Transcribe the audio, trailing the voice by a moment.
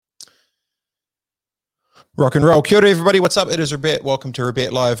Rock and roll. Kia ora, everybody. What's up? It is Robert. Welcome to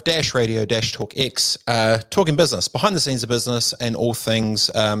Robert Live Radio Talk X, talking business, behind the scenes of business and all things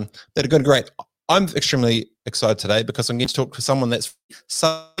that are good and great. I'm extremely excited today because I'm going to talk to someone that's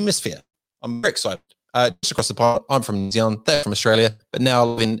Southern Hemisphere. I'm very excited. Just across the pond, I'm from New Zealand, they're from Australia, but now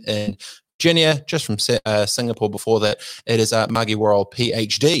living in Virginia, just from Singapore before that. It is Margie Worrell,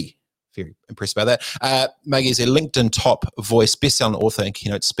 PhD. Very impressed by that. Maggie is a LinkedIn top voice, best-selling author and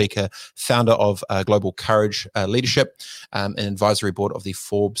keynote speaker, founder of Global Courage Leadership, and advisory board of the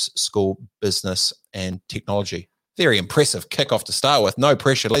Forbes School Business and Technology. Very impressive kickoff to start with. No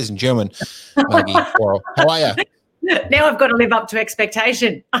pressure, ladies and gentlemen. Maggie Worrell, how are you? Now I've got to live up to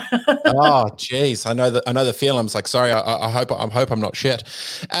expectation. Oh, geez, I know the feeling. I'm like, sorry, I hope I'm not shit.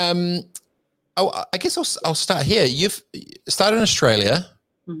 I guess I'll start here. You've started in Australia.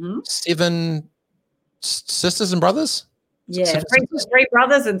 Mm-hmm. 7 sisters and brothers? Yeah, three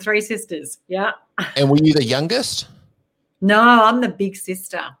brothers and 3 sisters. Yeah. And were you the youngest? No, I'm the big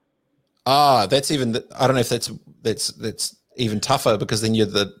sister. Ah, that's even. I don't know if that's even tougher because then you're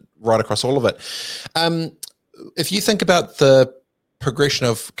right across all of it. If you think about the progression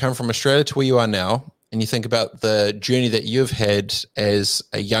of coming from Australia to where you are now, and you think about the journey that you've had as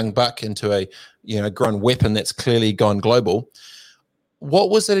a young buck into a grown weapon that's clearly gone global.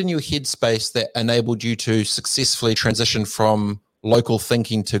 What was it in your headspace that enabled you to successfully transition from local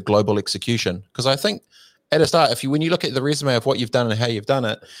thinking to global execution? Because I think at a start, when you look at the resume of what you've done and how you've done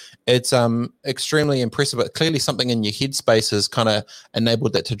it, it's extremely impressive. But clearly, something in your headspace has kind of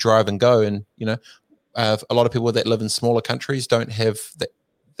enabled that to drive and go. And a lot of people that live in smaller countries don't have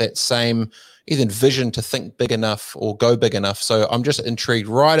that same either vision to think big enough or go big enough. So I'm just intrigued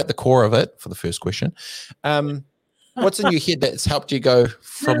right at the core of it for the first question. What's in your head that's helped you go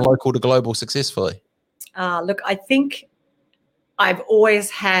from local to global successfully? Look, I think I've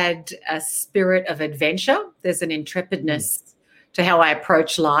always had a spirit of adventure. There's an intrepidness to how I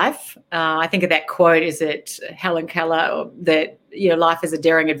approach life. I think of that quote, is it Helen Keller, that life is a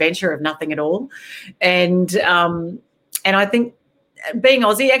daring adventure of nothing at all. And I think being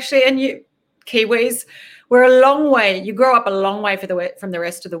Aussie actually, and you Kiwis, we're a long way. You grow up a long way from the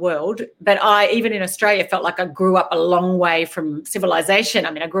rest of the world. But I, even in Australia, felt like I grew up a long way from civilization.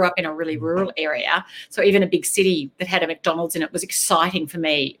 I mean, I grew up in a really rural area. So even a big city that had a McDonald's in it was exciting for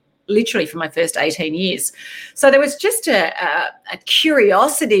me, literally for my first 18 years. So there was just a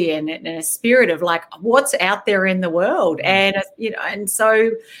curiosity and a spirit of like, what's out there in the world? And, and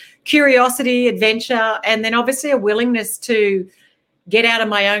so curiosity, adventure, and then obviously a willingness to get out of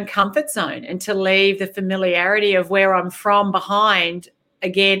my own comfort zone and to leave the familiarity of where I'm from behind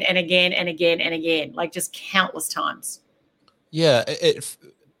again and again and again and again, like just countless times. Yeah.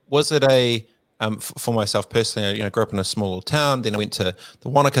 Was it for myself personally, I grew up in a small little town, then I went to the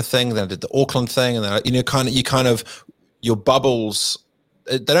Wanaka thing, then I did the Auckland thing, and then, your bubbles,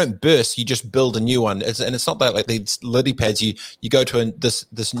 they don't burst, you just build a new one. And it's not like these lily pads, you go to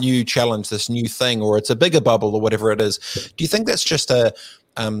this new challenge, this new thing, or it's a bigger bubble or whatever it is. Do you think that's just a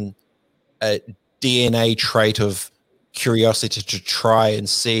DNA trait of curiosity to try and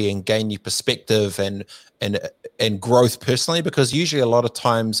see and gain new perspective and growth personally? Because usually a lot of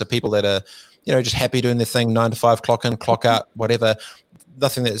times the people that are, just happy doing their thing, 9 to 5, clock in, clock out, whatever,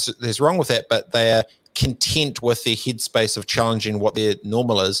 nothing there's wrong with that, but they are content with their headspace of challenging what their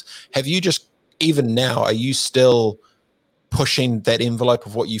normal is. Have you just, even now, are you still pushing that envelope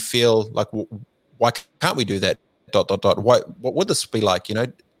of what you feel like, why can't we do that, ... what would this be like,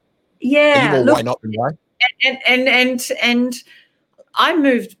 Yeah. Why not than why? And I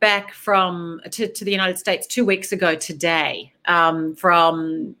moved back to the United States 2 weeks ago today,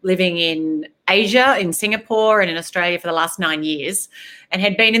 from living in Asia, in Singapore and in Australia for the last 9 years, and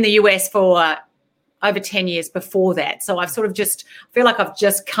had been in the US for over 10 years before that. So I've sort of feel like I've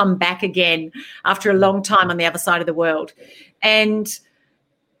just come back again after a long time on the other side of the world. And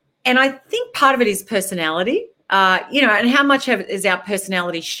I think part of it is personality, and how much of it is our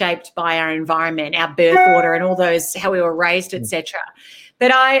personality shaped by our environment, our birth order and all those, how we were raised, etc.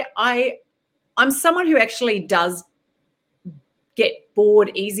 But I'm someone who actually does get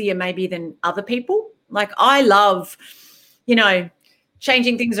bored easier maybe than other people. Like I love,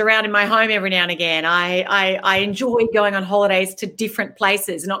 changing things around in my home every now and again. I enjoy going on holidays to different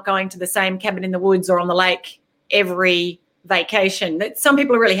places, not going to the same cabin in the woods or on the lake every vacation that some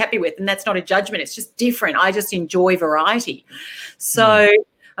people are really happy with. And that's not a judgment. It's just different. I just enjoy variety. So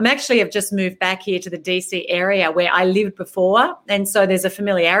I've just moved back here to the DC area where I lived before. And so there's a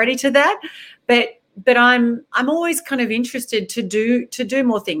familiarity to that. But but I'm always kind of interested to do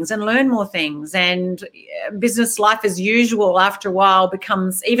more things and learn more things. And business life as usual after a while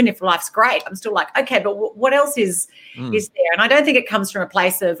becomes, even if life's great, I'm still like, okay, but what else is there? And I don't think it comes from a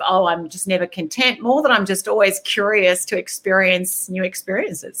place of, oh, I'm just never content, more than I'm just always curious to experience new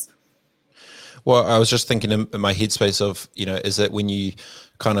experiences. Well, I was just thinking in my headspace of, is it when you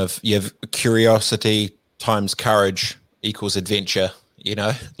you have curiosity times courage equals adventure,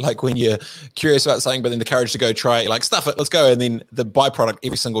 like when you're curious about something, but then the courage to go try it, you're like, stuff it, let's go. And then the byproduct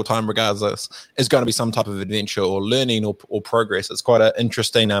every single time, regardless, is going to be some type of adventure or learning or progress. It's quite an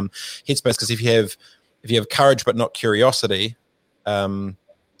interesting headspace, because if you have courage but not curiosity, then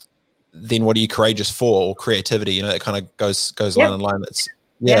what are you courageous for? Or creativity, that kind of goes line in line. That's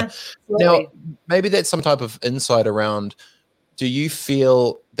Now, maybe that's some type of insight around, do you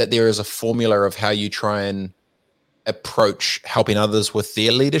feel that there is a formula of how you try and approach helping others with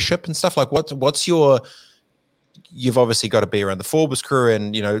their leadership and stuff? Like you've obviously got to be around the Forbes crew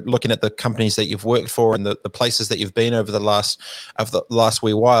and, looking at the companies that you've worked for and the places that you've been over the last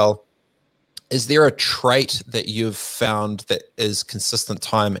wee while. Is there a trait that you've found that is consistent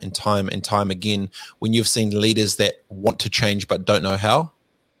time and time again when you've seen leaders that want to change but don't know how?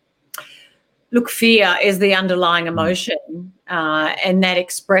 Look, fear is the underlying emotion, and that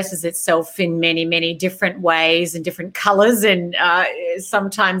expresses itself in many, many different ways and different colours. And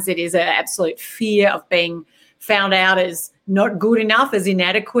sometimes it is an absolute fear of being found out as not good enough, as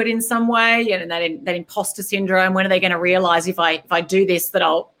inadequate in some way, and that imposter syndrome. When are they going to realise if I do this that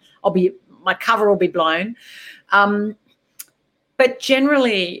my cover will be blown? But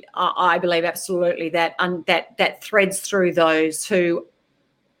generally, I believe absolutely that threads through those who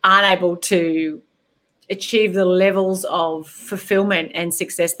aren't able to achieve the levels of fulfillment and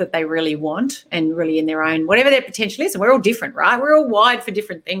success that they really want, and really in their own, whatever their potential is. And we're all different, right? We're all wired for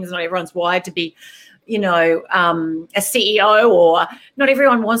different things. Not everyone's wired to be, a CEO, or not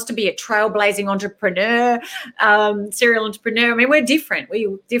everyone wants to be a trailblazing entrepreneur, serial entrepreneur. I mean, we're different.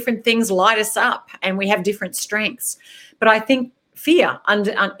 Different things light us up, and we have different strengths. But I think fear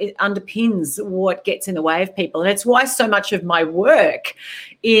underpins what gets in the way of people. And it's why so much of my work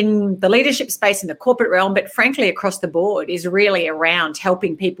in the leadership space, in the corporate realm, but frankly across the board, is really around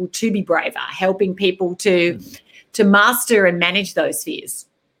helping people to be braver, helping people to master and manage those fears.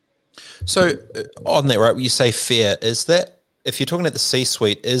 So on that, right, when you say fear, is that, if you're talking at the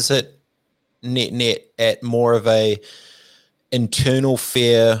C-suite, is it net at more of a internal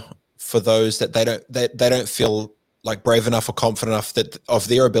fear for those that they don't feel like brave enough or confident enough of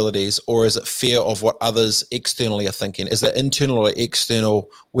their abilities, or is it fear of what others externally are thinking? Is it internal or external?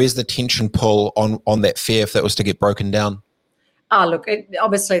 Where's the tension pull on that fear if that was to get broken down? Oh, look,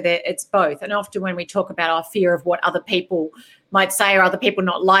 obviously it's both. And often when we talk about our fear of what other people might say, or other people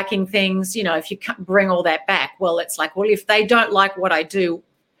not liking things, if you bring all that back, well, it's like, well, if they don't like what I do,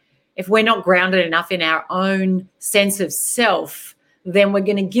 if we're not grounded enough in our own sense of self, then we're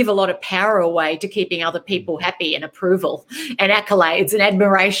going to give a lot of power away to keeping other people happy and approval and accolades and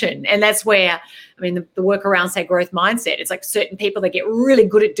admiration. And that's where, the work around, say, growth mindset, it's like certain people that get really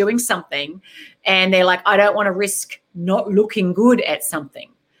good at doing something, and they're like, I don't want to risk not looking good at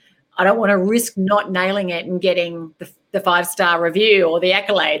something. I don't want to risk not nailing it and getting the 5-star review or the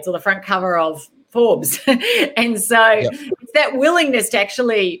accolades or the front cover of Forbes. And so it's that willingness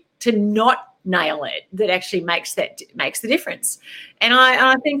to not nail it that actually makes the difference. And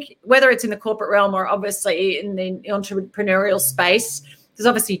I think whether it's in the corporate realm or obviously in the entrepreneurial space, there's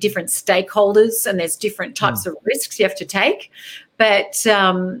obviously different stakeholders and there's different types of risks you have to take. But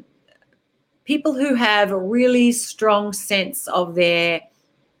people who have a really strong sense of their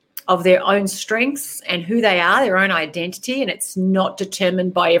own strengths and who they are, their own identity, and it's not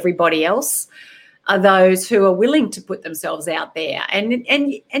determined by everybody else, are those who are willing to put themselves out there and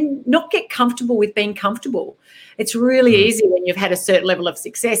not get comfortable with being comfortable. It's really easy when you've had a certain level of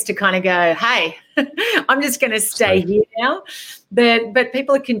success to kind of go, hey, I'm just going to stay here now. But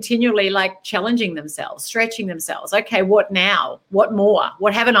people are continually like challenging themselves, stretching themselves. Okay, what now? What more?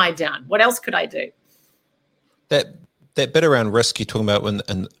 What haven't I done? What else could I do? That bit around risk you're talking about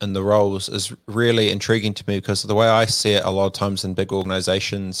in the roles is really intriguing to me, because the way I see it a lot of times in big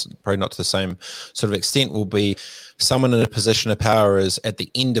organizations, probably not to the same sort of extent, will be someone in a position of power is at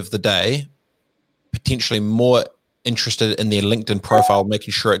the end of the day potentially more interested in their LinkedIn profile,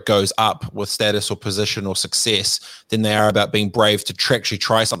 making sure it goes up with status or position or success, than they are about being brave to actually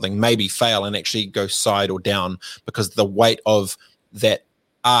try something, maybe fail and actually go side or down, because the weight of that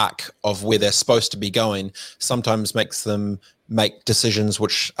arc of where they're supposed to be going sometimes makes them make decisions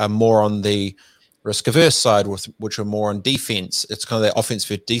which are more on the risk averse side, which are more on defense. It's kind of that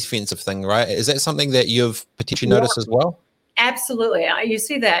offensive defensive thing, right? Is that something that you've potentially noticed as well? Absolutely. You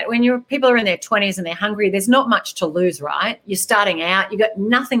see that when people are in their 20s and they're hungry, there's not much to lose, right? You're starting out, you've got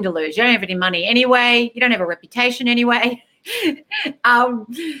nothing to lose. You don't have any money anyway. You don't have a reputation anyway.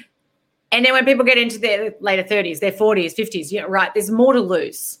 And then when people get into their later 30s, their 40s, 50s, right, there's more to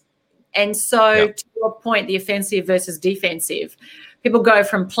lose. And so to your point, the offensive versus defensive, people go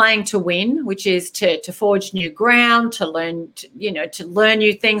from playing to win, which is to forge new ground, to learn, to learn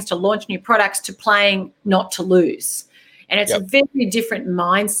new things, to launch new products, to playing not to lose. And it's a very different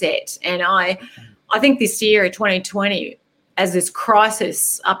mindset. And I think this year, 2020, as this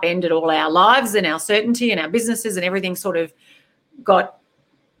crisis upended all our lives and our certainty and our businesses and everything sort of got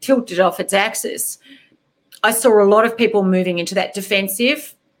tilted off its axis, I saw a lot of people moving into that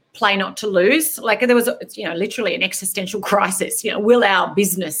defensive, play not to lose. Like there was, literally an existential crisis. Will our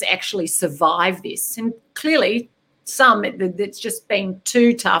business actually survive this? And clearly some, it's just been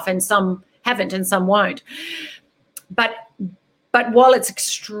too tough, and some haven't and some won't. But while it's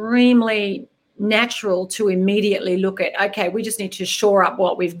extremely natural to immediately look at, okay, we just need to shore up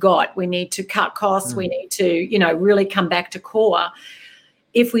what we've got. We need to cut costs. We need to, really come back to core.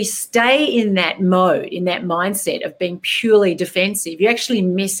 If we stay in that mode, in that mindset of being purely defensive, you actually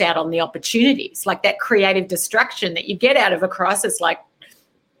miss out on the opportunities, like that creative destruction that you get out of a crisis, like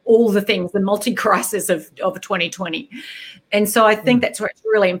all the things, the multi-crisis of 2020. And so I think that's where it's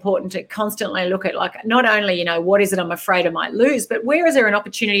really important to constantly look at, like, not only, what is it I'm afraid I might lose, but where is there an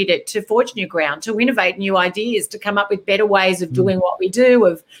opportunity to forge new ground, to innovate new ideas, to come up with better ways of doing what we do,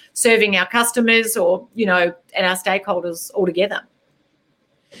 of serving our customers or, and our stakeholders altogether.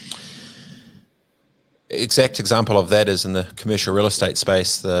 Exact example of that is in the commercial real estate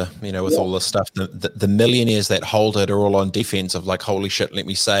space. With all this stuff, the millionaires that hold it are all on defense of like, holy shit, let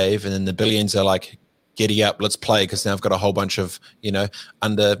me save, and then the billions are like, giddy up, let's play, because now I've got a whole bunch of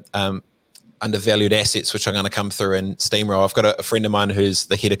undervalued assets which are going to come through and steamroll. I've got a friend of mine who's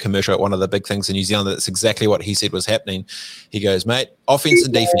the head of commercial at one of the big things in New Zealand. That's exactly what he said was happening. He goes, mate, offense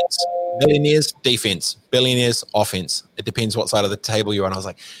and defense. Millionaires, defense. Billionaires, offense. It depends what side of the table you're on. I was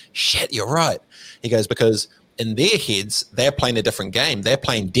like, shit, you're right. He goes, because in their heads, they're playing a different game. They're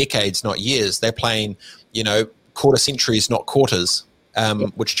playing decades, not years. They're playing, quarter centuries, not quarters,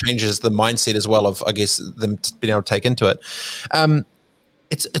 which changes the mindset as well of, I guess, them being able to take into it.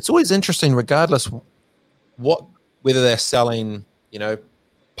 It's always interesting, regardless whether they're selling,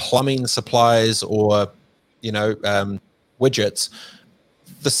 plumbing supplies or, widgets,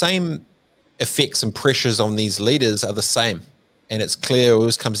 the same effects and pressures on these leaders are the same. And it's clear it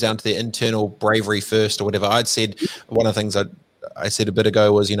always comes down to their internal bravery first or whatever. I'd said, one of the things I said a bit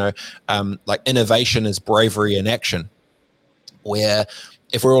ago was, like innovation is bravery in action, where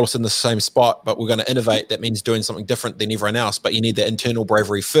if we're all in the same spot, but we're going to innovate, that means doing something different than everyone else. But you need that internal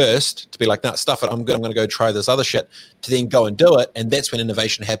bravery first to be like, no, stuff it. I'm going to go try this other shit, to then go and do it. And that's when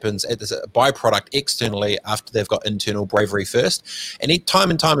innovation happens as a byproduct externally after they've got internal bravery first. And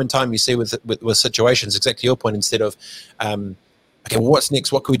time you see with situations, exactly your point, instead of, okay, well, what's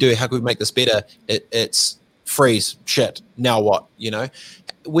next? What can we do? How can we make this better? It's freeze, shit, now what?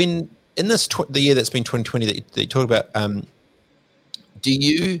 When in this the year that's been 2020 that you talked about, do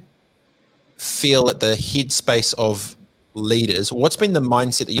you feel that the headspace of leaders, what's been the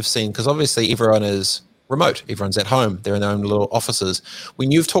mindset that you've seen? Because obviously everyone is remote, everyone's at home, they're in their own little offices.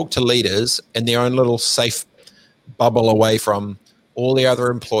 When you've talked to leaders in their own little safe bubble away from all the other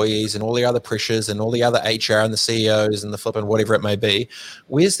employees and all the other pressures and all the other HR and the CEOs and the flipping whatever it may be,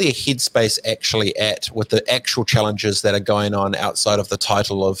 where's their headspace actually at with the actual challenges that are going on outside of the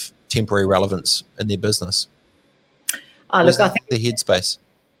title of temporary relevance in their business? Look, I think the headspace.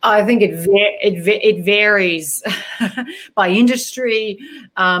 I think it varies by industry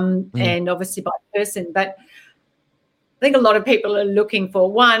and obviously by person. But I think a lot of people are looking for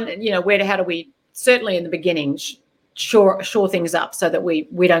one, how do we, certainly in the beginning, shore things up so that we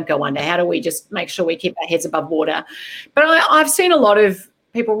don't go under? How do we just make sure we keep our heads above water? But I've seen a lot of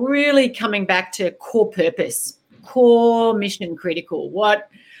people really coming back to core purpose, core mission critical.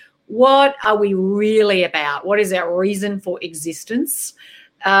 What are we really about? What is our reason for existence?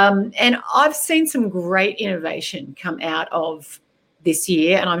 And I've seen some great innovation come out of this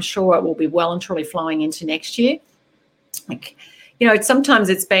year, and I'm sure it will be well and truly flowing into next year. Sometimes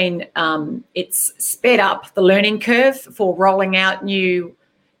it's been it's sped up the learning curve for rolling out new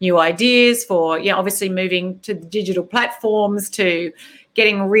ideas, for obviously moving to the digital platforms, to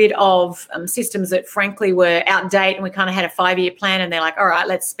getting rid of systems that frankly were out of date, and we kind of had a 5-year plan and they're like, all right,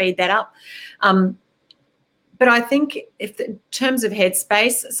 let's speed that up. But But I think in terms of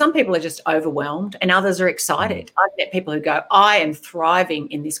headspace, some people are just overwhelmed and others are excited. I've met people who go, I am thriving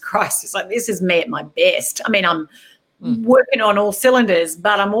in this crisis. Like, this is me at my best. I mean, I'm working on all cylinders,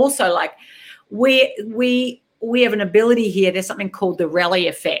 but I'm also like, we have an ability here. There's something called the rally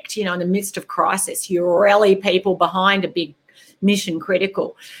effect. In the midst of crisis, you rally people behind a big mission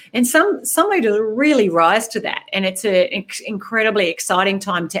critical. And some leaders really rise to that. And it's an incredibly exciting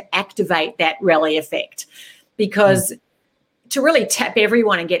time to activate that rally effect, because to really tap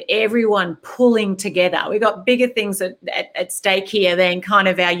everyone and get everyone pulling together. We've got bigger things at stake here than kind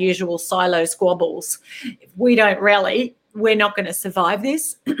of our usual silo squabbles. If we don't rally, we're not going to survive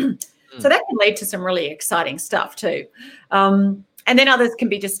this. So that can lead to some really exciting stuff too. And then others can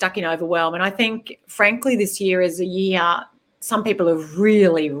be just stuck in overwhelm. And I think, frankly, this year is a year some people have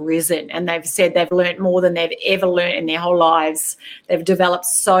really risen, and they've said they've learnt more than they've ever learnt in their whole lives. They've developed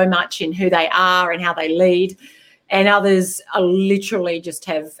so much in who they are and how they lead. And others are literally just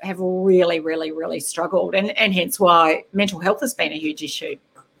have really, really, really struggled. And hence why mental health has been a huge issue.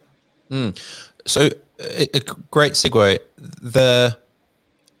 So a great segue.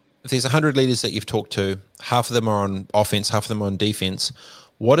 If there's 100 leaders that you've talked to, half of them are on offense, half of them are on defense.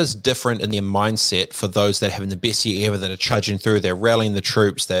 What is different in their mindset for those that are having the best year ever, that are trudging through, they're rallying the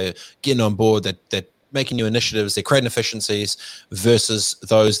troops, they're getting on board, they're making new initiatives, they're creating efficiencies, versus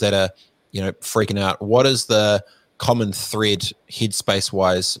those that are, freaking out? What is the common thread headspace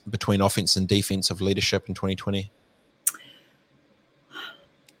wise between offense and defense of leadership in 2020?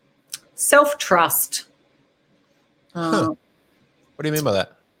 Self-trust. What do you mean by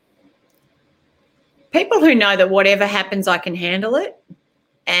that? People who know that whatever happens, I can handle it,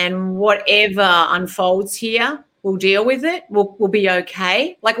 and whatever unfolds here, we'll deal with it. We'll be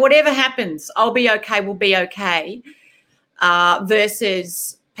okay. Like, whatever happens, I'll be okay. We'll be okay.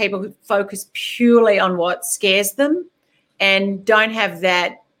 Versus people who focus purely on what scares them and don't have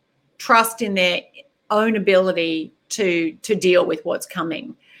that trust in their own ability to deal with what's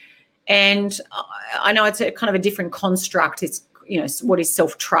coming. And I know it's a kind of a different construct. It's, what is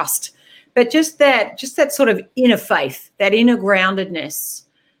self-trust? But just that sort of inner faith, that inner groundedness,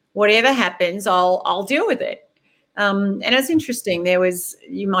 whatever happens, I'll deal with it. And it's interesting.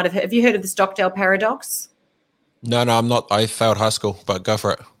 Have you heard of the Stockdale paradox? No, I'm not. I failed high school, but go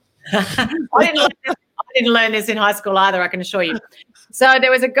for it. I didn't learn this in high school either, I can assure you. So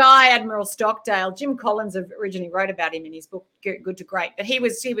there was a guy, Admiral Stockdale. Jim Collins originally wrote about him in his book, Good to Great. But he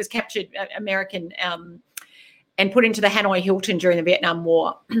was captured, American, and put into the Hanoi Hilton during the Vietnam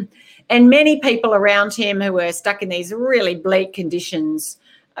War. And many people around him who were stuck in these really bleak conditions,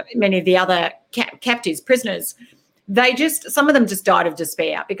 many of the other captives, prisoners, some of them just died of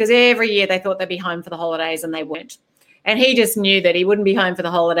despair, because every year they thought they'd be home for the holidays and they weren't. And he just knew that he wouldn't be home for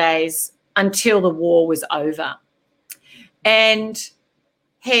the holidays until the war was over. And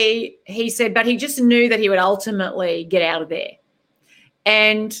he said, but he just knew that he would ultimately get out of there.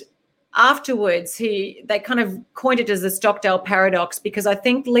 And afterwards, they kind of coined it as the Stockdale paradox, because I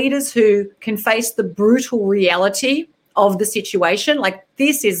think leaders who can face the brutal reality of the situation, like,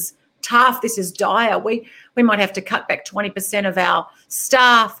 this is tough, this is dire, we might have to cut back 20% of our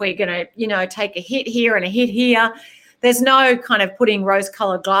staff, we're going to, take a hit here and a hit here. There's no kind of putting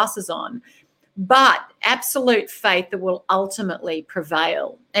rose-colored glasses on, but absolute faith that will ultimately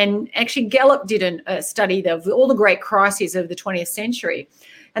prevail. And actually, Gallup did a study of all the great crises of the 20th century.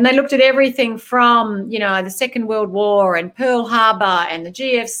 And they looked at everything from, the Second World War and Pearl Harbor and the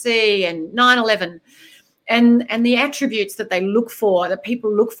GFC and 9/11. And the attributes that that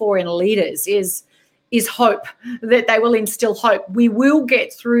people look for in leaders is hope, that they will instill hope. We will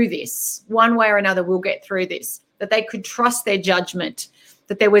get through this. One way or another, we'll get through this. That they could trust their judgment,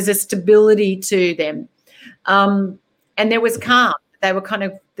 that there was a stability to them. And there was calm. They were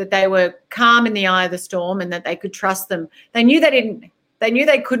calm in the eye of the storm, and that they could trust them. They knew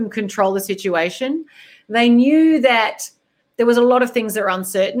they couldn't control the situation. They knew that there was a lot of things that were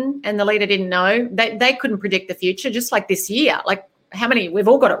uncertain, and the leader didn't know. They couldn't predict the future, just like this year. Like, we've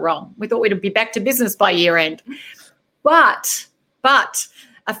all got it wrong. We thought we'd be back to business by year end. But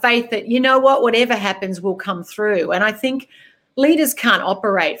a faith that, whatever happens will come through. And I think leaders can't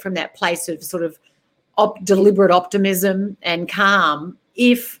operate from that place of sort of deliberate optimism and calm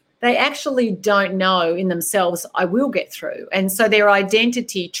if they actually don't know in themselves, I will get through. And so their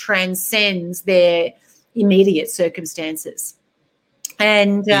identity transcends their immediate circumstances.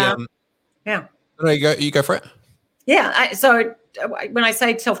 And yeah. No, you go for it. Yeah. So when I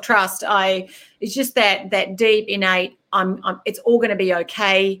say self-trust, it's just that deep, innate, it's all going to be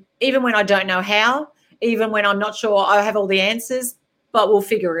okay, even when I don't know how, even when I'm not sure I have all the answers, but we'll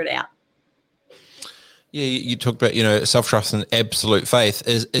figure it out. Yeah, you talked about, self-trust and absolute faith.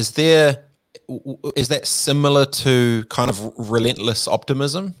 Is that similar to kind of relentless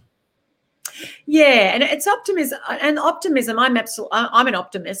optimism? Yeah, and it's optimism. And optimism, I'm an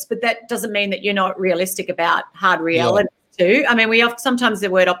optimist, but that doesn't mean that you're not realistic about hard reality too. I mean, sometimes the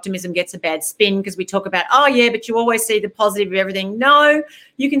word optimism gets a bad spin because we talk about, oh yeah, but you always see the positive of everything. No,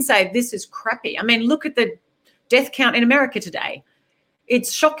 you can say this is crappy. I mean, look at the death count in America today.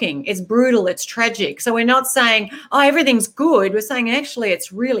 It's shocking, it's brutal, it's tragic. So we're not saying, oh, everything's good. We're saying actually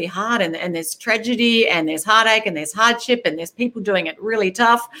it's really hard, and there's tragedy, and there's heartache, and there's hardship, and there's people doing it really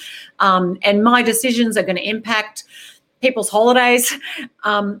tough. And my decisions are going to impact people's holidays.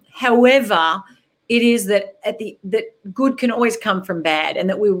 However, it is that that good can always come from bad, and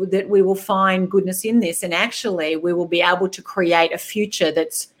that we will find goodness in this, and actually we will be able to create a future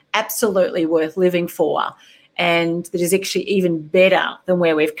that's absolutely worth living for, and that is actually even better than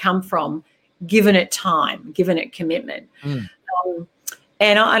where we've come from, given it time, given it commitment.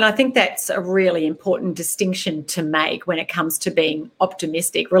 And I think that's a really important distinction to make when it comes to being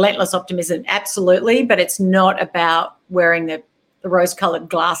optimistic. Relentless optimism, absolutely, but it's not about wearing the rose-coloured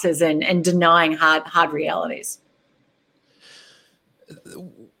glasses and denying hard realities.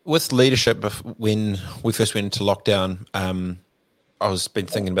 With leadership, when we first went into lockdown, I was been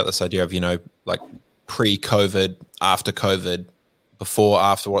thinking about this idea of, like pre-COVID, after COVID, before,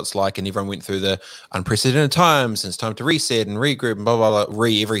 after, what it's like, and everyone went through the unprecedented times, and it's time to reset and regroup and blah, blah, blah,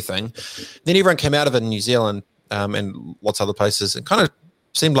 everything. Then everyone came out of it in New Zealand and lots of other places, and kind of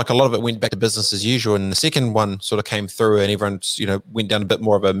seemed like a lot of it went back to business as usual. And the second one sort of came through, and everyone, went down a bit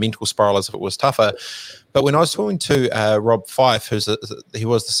more of a mental spiral as if it was tougher. But when I was talking to Rob Fife, he was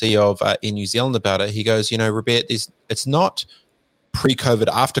the CEO of Air New Zealand, about it, he goes, Robert, it's not pre-COVID,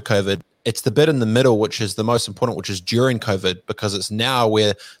 after COVID. It's the bit in the middle, which is the most important, which is during COVID, because it's now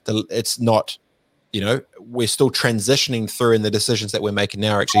where it's not, we're still transitioning through, and the decisions that we're making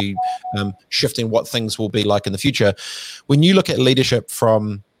now are actually shifting what things will be like in the future. When you look at leadership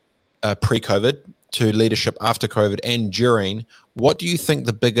from pre-COVID to leadership after COVID and during, what do you think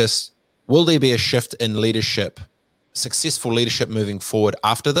will there be a shift in leadership, successful leadership moving forward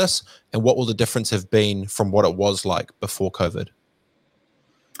after this? And what will the difference have been from what it was like before COVID?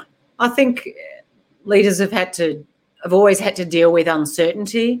 I think leaders have always had to deal with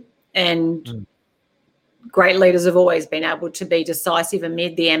uncertainty, and great leaders have always been able to be decisive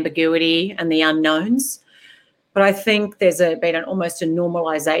amid the ambiguity and the unknowns. But I think there's been almost a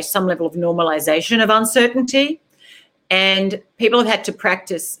normalization, some level of normalization of uncertainty, and people have had to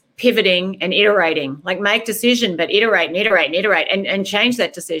practice pivoting and iterating, like make decision, but iterate and iterate and iterate and change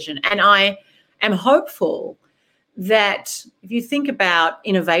that decision. And I am hopeful that if you think about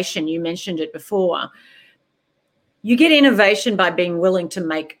innovation, you mentioned it before, you get innovation by being willing to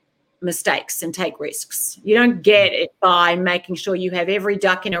make mistakes and take risks. You don't get it by making sure you have every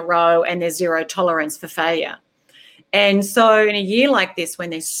duck in a row and there's zero tolerance for failure. And so in a year like this, when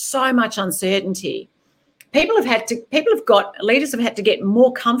there's so much uncertainty, leaders have had to get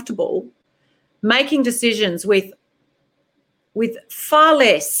more comfortable making decisions with far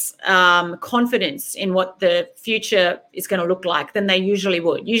less confidence in what the future is going to look like than they usually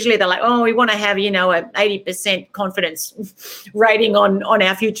would. Usually they're like, oh, we want to have, a 80% confidence rating on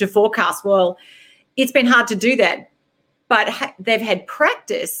our future forecast. Well, it's been hard to do that, but they've had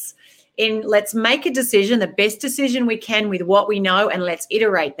practice in let's make a decision, the best decision we can with what we know, and let's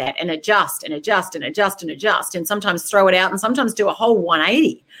iterate that and adjust and adjust and adjust and adjust, and sometimes throw it out and sometimes do a whole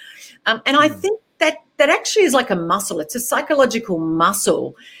 180. And I think that actually is like a muscle. It's a psychological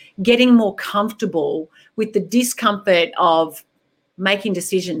muscle, getting more comfortable with the discomfort of making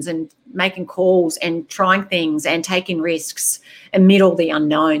decisions and making calls and trying things and taking risks amid all the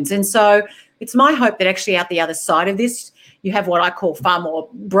unknowns. And so it's my hope that actually out the other side of this, you have what I call far more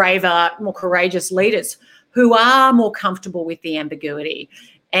braver, more courageous leaders who are more comfortable with the ambiguity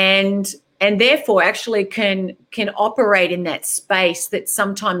and therefore actually can operate in that space that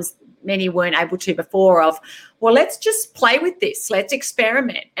sometimes many weren't able to before, of, well, let's just play with this, let's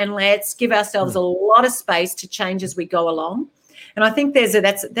experiment, and let's give ourselves a lot of space to change as we go along. And I think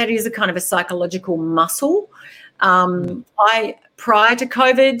that is a kind of a psychological muscle. I, prior to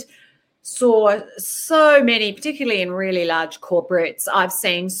COVID, saw so many, particularly in really large corporates, I've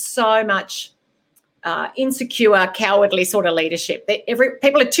seen so much insecure, cowardly sort of leadership.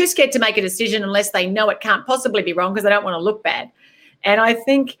 People are too scared to make a decision unless they know it can't possibly be wrong because they don't want to look bad. And I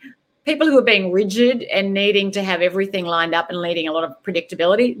think people who are being rigid and needing to have everything lined up and needing a lot of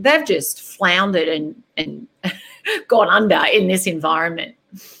predictability, they've just floundered and gone under in this environment.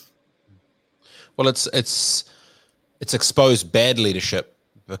 Well, it's exposed bad leadership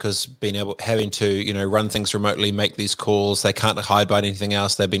because having to, run things remotely, make these calls, they can't hide behind anything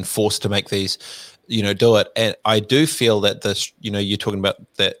else. They've been forced to make these, do it. And I do feel that this, you're talking about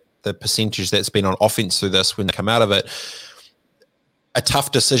that the percentage that's been on offense through this when they come out of it, a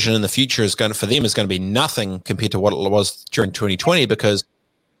tough decision in the future is going to be nothing compared to what it was during 2020, because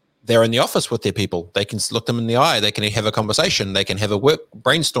they're in the office with their people. They can look them in the eye. They can have a conversation. They can have a work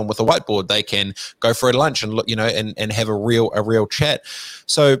brainstorm with a whiteboard. They can go for a lunch and look, and have a real chat.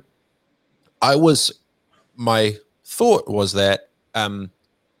 So my thought was that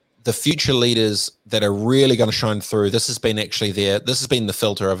the future leaders that are really going to shine through, this has been the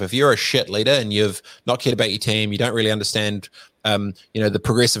filter of, if you're a shit leader and you've not cared about your team, you don't really understand, the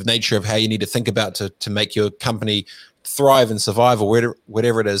progressive nature of how you need to think about to make your company thrive and survive, or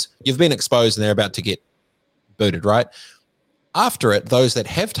whatever it is, you've been exposed and they're about to get booted, right? After it, those that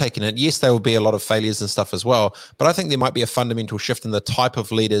have taken it, yes, there will be a lot of failures and stuff as well, but I think there might be a fundamental shift in the type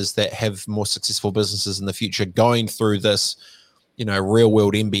of leaders that have more successful businesses in the future going through this, real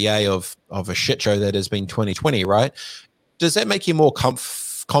world MBA of a shit show that has been 2020, right? Does that make you more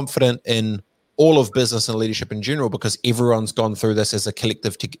confident in all of business and leadership in general, because everyone's gone through this as a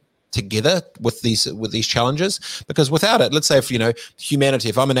collective together with these challenges? Because without it, let's say if humanity,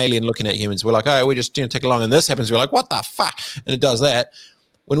 if I'm an alien looking at humans, we're like, oh, we just take along, and this happens, we're like, what the fuck, and it does that.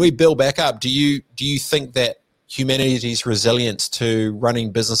 When we build back up, do you think that humanity's resilience to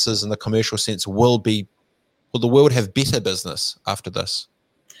running businesses in the commercial sense will the world have better business after this?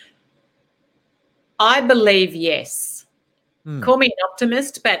 I believe yes. Call me an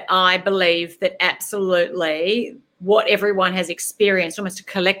optimist, but I believe that absolutely what everyone has experienced, almost a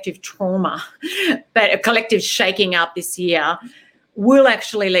collective trauma, but a collective shaking up this year, will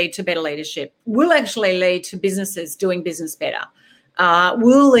actually lead to better leadership, will actually lead to businesses doing business better,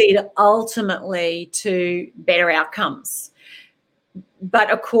 will lead ultimately to better outcomes.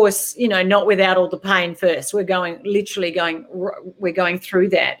 But of course, not without all the pain first. We're going through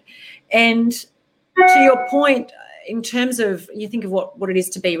that. And to your point, in terms of, you think of what it is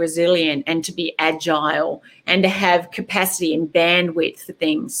to be resilient and to be agile and to have capacity and bandwidth for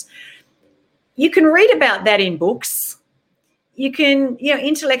things, you can read about that in books. You can,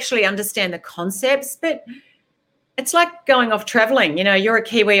 intellectually understand the concepts, but it's like going off traveling. You're a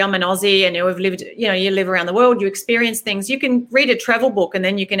Kiwi, I'm an Aussie, and we've lived, you live around the world, you experience things. You can read a travel book and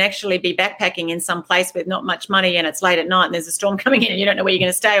then you can actually be backpacking in some place with not much money and it's late at night and there's a storm coming in and you don't know where you're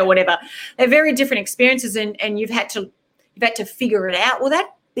going to stay or whatever. They're very different experiences, and you've had to figure it out. Well,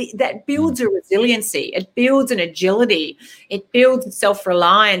 that builds a resiliency. It builds an agility. It builds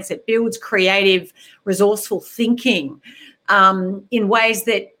self-reliance. It builds creative, resourceful thinking in ways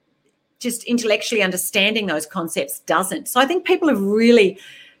that just intellectually understanding those concepts doesn't. So I think people have really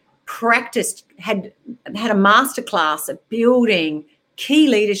practiced, had a masterclass of building key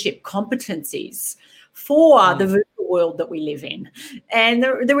leadership competencies for the virtual world that we live in. And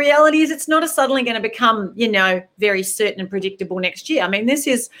the reality is it's not suddenly going to become, very certain and predictable next year. I mean, this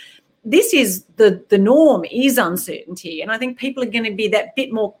is the norm, is uncertainty. And I think people are going to be that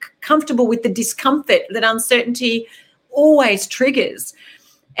bit more comfortable with the discomfort that uncertainty always triggers.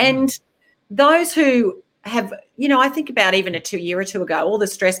 And those who have, I think about even a year or two ago, all the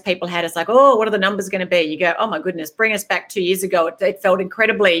stress people had, it's like, oh, what are the numbers going to be? You go, oh my goodness, bring us back 2 years ago. It felt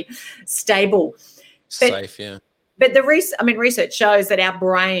incredibly stable. Safe, yeah. But research shows that our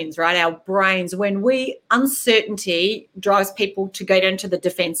brains, when uncertainty drives people to go into the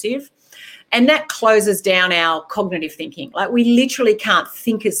defensive, and that closes down our cognitive thinking. Like, we literally can't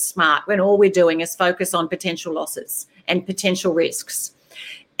think as smart when all we're doing is focus on potential losses and potential risks.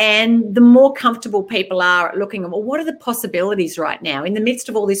 And the more comfortable people are at looking at, well, what are the possibilities right now in the midst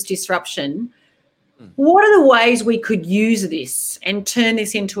of all this disruption? What are the ways we could use this and turn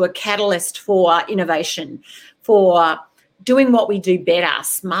this into a catalyst for innovation, for doing what we do better,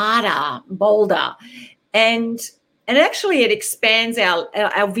 smarter, bolder? And actually it expands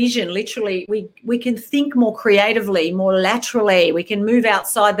our vision. Literally, we can think more creatively, more laterally. We can move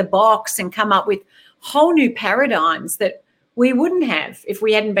outside the box and come up with whole new paradigms that we wouldn't have if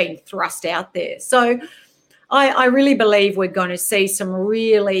we hadn't been thrust out there. So I really believe we're going to see some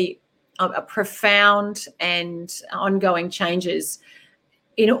really profound and ongoing changes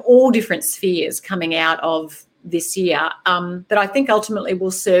in all different spheres coming out of this year that I think ultimately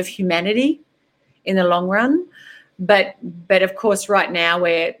will serve humanity in the long run. But of course, right now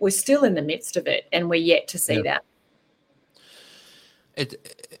we're still in the midst of it, and we're yet to see that.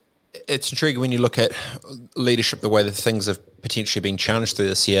 It's intriguing when you look at leadership, the way that things have potentially been challenged through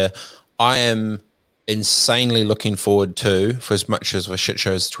this year. I am insanely looking forward to, for as much as a shit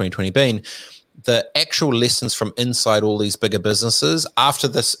show as 2020 been, the actual lessons from inside all these bigger businesses, after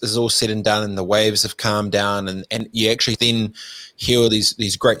this is all said and done and the waves have calmed down, and you actually then hear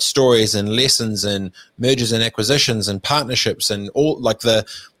these great stories and lessons and mergers and acquisitions and partnerships and all, like the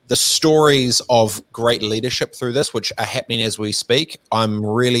stories of great leadership through this, which are happening as we speak. I'm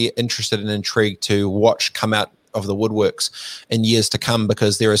really interested and intrigued to watch come out of the woodworks in years to come,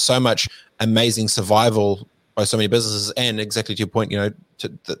 because there is so much amazing survival by so many businesses, and exactly to your point,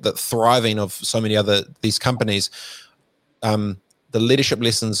 the thriving of so many other these companies. The leadership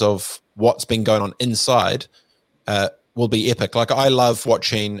lessons of what's been going on inside will be epic. Like, I love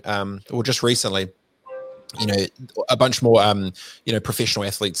watching, just recently, a bunch more, professional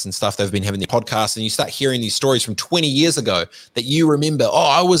athletes and stuff. They've been having their podcasts, and you start hearing these stories from 20 years ago that you remember. Oh,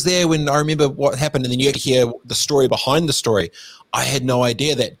 I was there when I remember what happened. And then you hear the story behind the story. I had no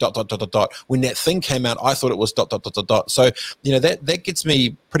idea that ... When that thing came out, I thought it was ... So, that gets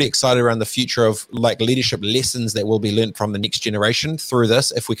me pretty excited around the future of like leadership lessons that will be learned from the next generation through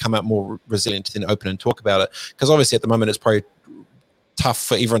this, if we come out more resilient and open and talk about it. Because obviously at the moment it's probably tough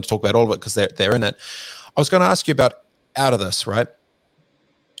for everyone to talk about all of it because they're in it. I was going to ask you about out of this, right?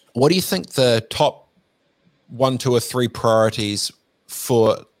 What do you think the top 1, 2, or 3 priorities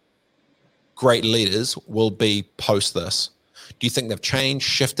for great leaders will be post this? Do you think they've changed,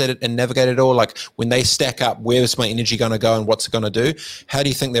 shifted, and navigated it all? Like, when they stack up, where's my energy going to go and what's it going to do? How do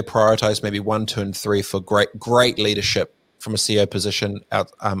you think they're prioritized maybe 1, 2, and 3 for great leadership from a CEO position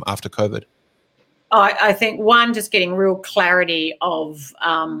out after COVID? I think 1, just getting real clarity of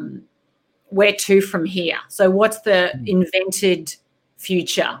where to from here. So what's the invented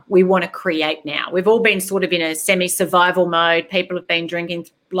future we want to create now? We've all been sort of in a semi-survival mode. People have been drinking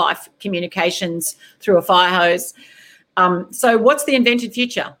life communications through a fire hose. So what's the invented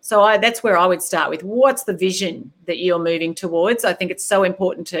future? So that's where I would start with. What's the vision that you're moving towards? I think it's so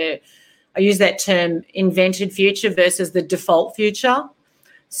important I use that term, invented future versus the default future.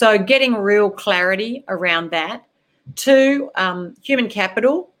 So getting real clarity around that. 2, human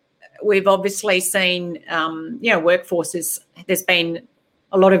capital. We've obviously seen, workforces, there's been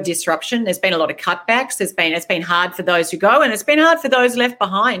a lot of disruption. There's been a lot of cutbacks. It's been hard for those who go, and it's been hard for those left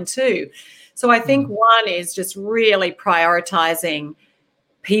behind too. So I think 1 is just really prioritizing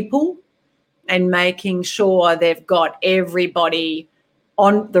people and making sure they've got everybody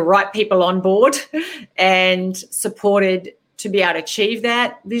on the right people on board and supported to be able to achieve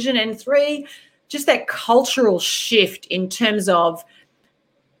that vision. And 3, just that cultural shift in terms of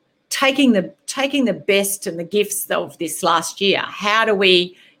taking the best and the gifts of this last year. How do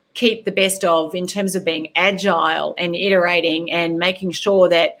we keep the best of in terms of being agile and iterating and making sure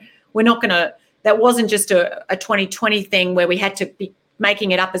that we're not going to, that wasn't just a 2020 thing where we had to be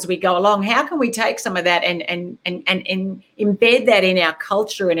making it up as we go along. How can we take some of that and embed that in our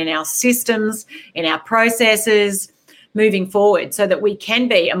culture and in our systems, in our processes moving forward, so that we can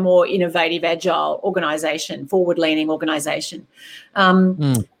be a more innovative, agile organisation, forward-leaning organisation.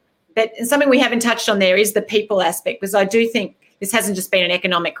 But something we haven't touched on there is the people aspect, because I do think this hasn't just been an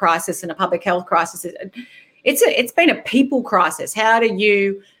economic crisis and a public health crisis. It's been a people crisis. How do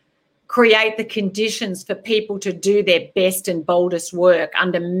you create the conditions for people to do their best and boldest work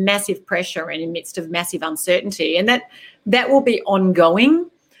under massive pressure and in the midst of massive uncertainty? And that will be ongoing,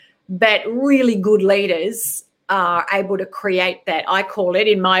 but really good leaders are able to create that. I call it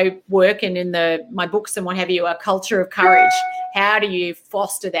in my work and in my books and what have you, a culture of courage. How do you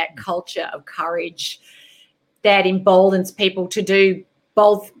foster that culture of courage that emboldens people to do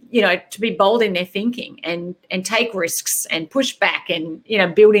both, to be bold in their thinking and take risks and push back and,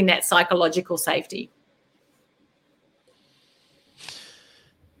 building that psychological safety?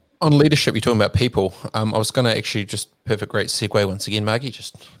 On leadership, you're talking about people. I was going to actually great segue once again, Margie,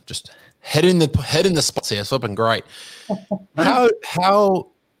 just head in the spots here. It's been great. How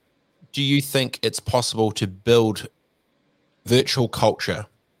do you think it's possible to build virtual culture?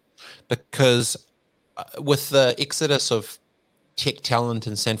 Because with the exodus of tech talent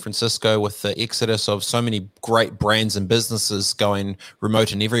in San Francisco, with the exodus of so many great brands and businesses going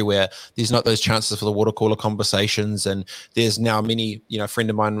remote and everywhere, there's not those chances for the water cooler conversations. And there's now many, a friend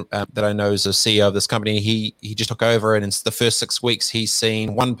of mine that I know is a CEO of this company. He just took over, and in the first 6 weeks, he's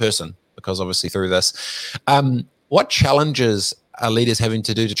seen 1 person, because obviously through this. What challenges are leaders having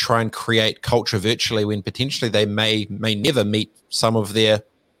to do to try and create culture virtually when potentially they may never meet some of their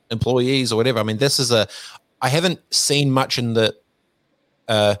employees or whatever? I mean, I haven't seen much in the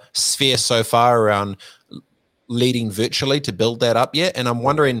sphere so far around leading virtually to build that up yet. And I'm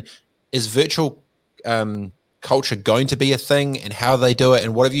wondering, is virtual culture going to be a thing, and how they do it?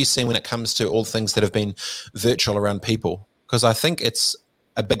 And what have you seen when it comes to all things that have been virtual around people? Because I think it's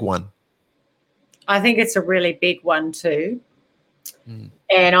a big one. I think it's a really big one too. Mm.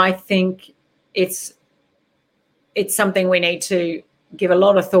 And I think it's something we need to give a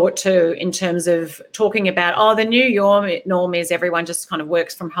lot of thought to in terms of talking about, the new norm is everyone just kind of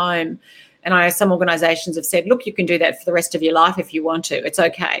works from home. And I know some organisations have said, look, you can do that for the rest of your life if you want to. It's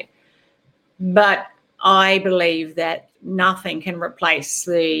okay. But I believe that nothing can replace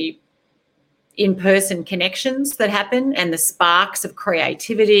the in-person connections that happen and the sparks of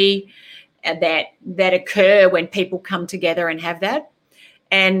creativity that occur when people come together and have that.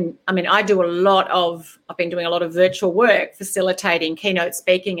 And I mean, I've been doing a lot of virtual work, facilitating, keynote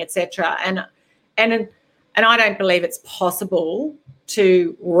speaking, etc. And I don't believe it's possible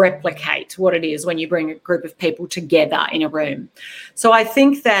to replicate what it is when you bring a group of people together in a room. So I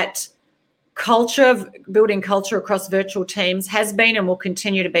think that building culture across virtual teams has been and will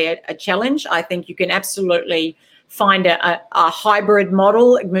continue to be a challenge. I think you can absolutely find a hybrid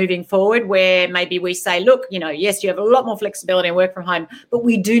model moving forward where maybe we say, look, yes, you have a lot more flexibility and work from home, but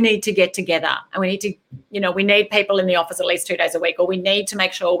we do need to get together and we need to, we need people in the office at least 2 days a week, or we need to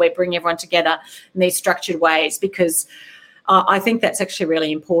make sure we bring everyone together in these structured ways, because I think that's actually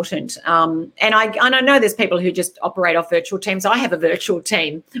really important. And I know there's people who just operate off virtual teams. I have a virtual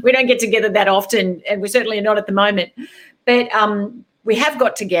team. We don't get together that often, and we certainly are not at the moment. But we have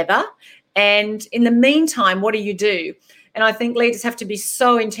got together. And in the meantime, what do you do? And I think leaders have to be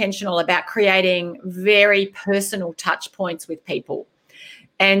so intentional about creating very personal touch points with people.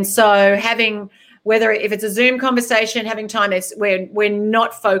 And so if it's a Zoom conversation, having time we're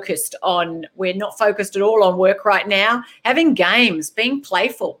not focused at all on work right now, having games, being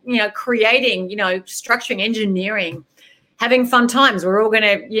playful, creating, structuring, engineering, having fun times. We're all going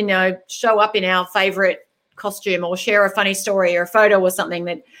to, show up in our favorite costume or share a funny story or a photo or something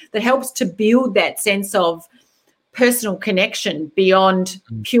that helps to build that sense of personal connection beyond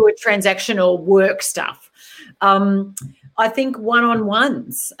pure transactional work stuff. I think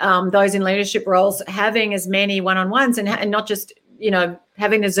one-on-ones, those in leadership roles, having as many one-on-ones and not just,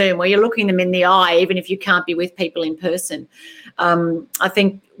 having the Zoom where you're looking them in the eye, even if you can't be with people in person. I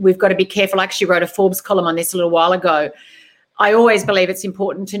think we've got to be careful. I actually wrote a Forbes column on this a little while ago. I always believe it's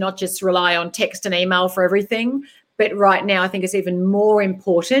important to not just rely on text and email for everything, but right now I think it's even more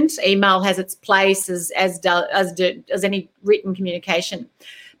important. Email has its place as does any written communication,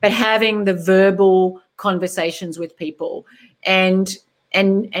 but having the verbal conversations with people and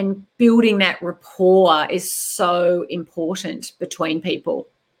building that rapport is so important between people.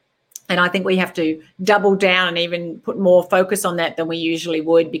 And I think we have to double down and even put more focus on that than we usually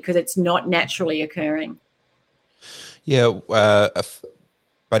would, because it's not naturally occurring. Yeah, a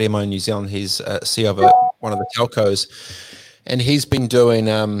buddy of mine in New Zealand, he's CEO of one of the telcos, and he's been doing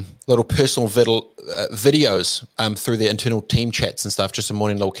little personal videos through their internal team chats and stuff, just a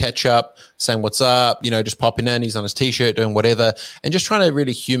morning little catch up, saying what's up, just popping in, he's on his t-shirt, doing whatever, and just trying to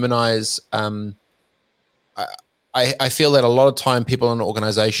really humanize. I feel that a lot of time people in an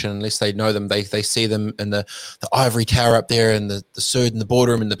organization, unless they know them, they see them in the ivory tower up there and the suit and the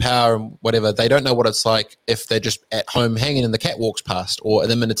boardroom and the power and whatever. They don't know what it's like if they're just at home hanging and the cat walks past, or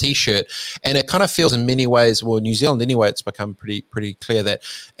them in a t-shirt. And it kind of feels in many ways, well, New Zealand anyway, it's become pretty clear that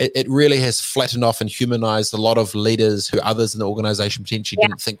it really has flattened off and humanized a lot of leaders who others in the organization potentially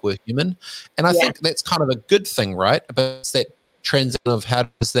didn't think were human. And I think that's kind of a good thing, right? But it's that transition of how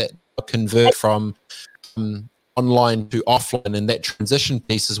does that convert from online to offline, and that transition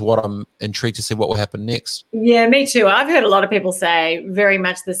piece is what I'm intrigued to see what will happen next. Yeah, me too. I've heard a lot of people say very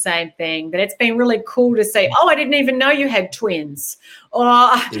much the same thing, that it's been really cool to see, I didn't even know you had twins, or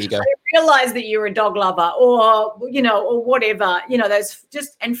I didn't realize that you were a dog lover, or whatever, those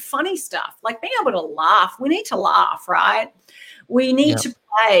just, and funny stuff, like being able to laugh. We need to laugh, right? We need to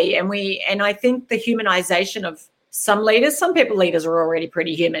play, and I think the humanization of some leaders are already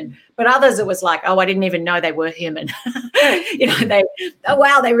pretty human, but others it was like, I didn't even know they were human. They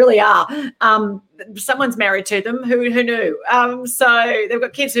really are. Someone's married to them. Who knew? So they've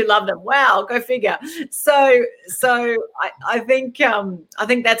got kids who love them. Wow, go figure. So I think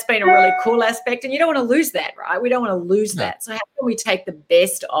that's been a really cool aspect, and you don't want to lose that, right? We don't want to lose that. So how can we take the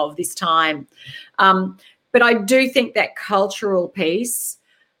best of this time? But I do think that cultural piece,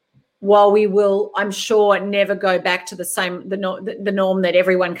 while we will, I'm sure, never go back to the norm that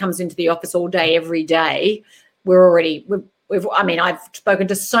everyone comes into the office all day, every day, I've spoken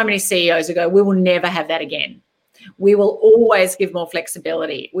to so many CEOs who go, we will never have that again. We will always give more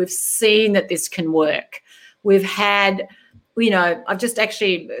flexibility. We've seen that this can work. We've had, I've just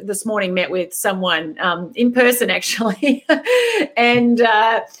actually this morning met with someone in person, actually, and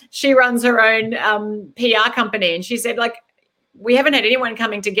she runs her own PR company, and she said, we haven't had anyone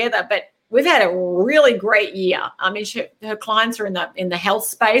coming together, but we've had a really great year. I mean, her clients are in the health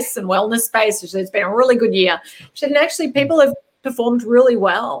space and wellness space. So it's been a really good year. She said, and actually people have performed really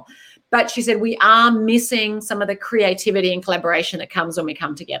well. But she said, we are missing some of the creativity and collaboration that comes when we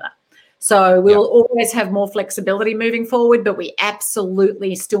come together. So we'll always have more flexibility moving forward, but we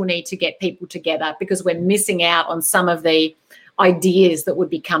absolutely still need to get people together because we're missing out on some of the ideas that would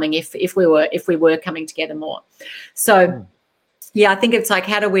be coming if we were coming together more. So yeah, I think it's like,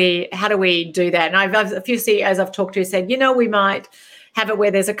 how do we do that? And I've a few CEOs I've talked to said, we might have it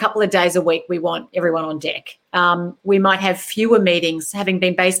where there's a couple of days a week we want everyone on deck. We might have fewer meetings, having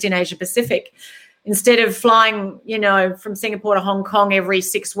been based in Asia Pacific. Instead of flying, from Singapore to Hong Kong every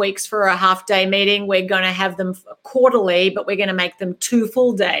 6 weeks for a half-day meeting, we're going to have them quarterly, but we're going to make them 2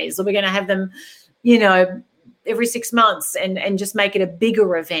 full days, or we're going to have them, every 6 months and just make it a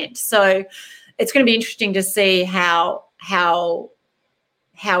bigger event. So it's going to be interesting to see how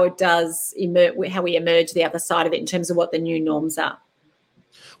it does emerge, how we emerge the other side of it in terms of what the new norms are.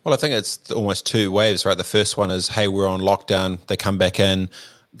 Well, I think it's almost 2 waves, right? The first one is, hey, we're on lockdown. They come back in.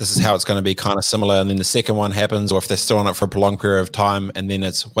 This is how it's going to be kind of similar. And then the second one happens, or if they're still on it for a prolonged period of time, and then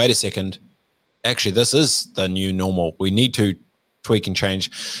it's, wait a second, actually, this is the new normal. We need to tweak and change.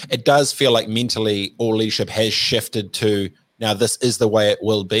 It does feel like mentally all leadership has shifted to, now this is the way it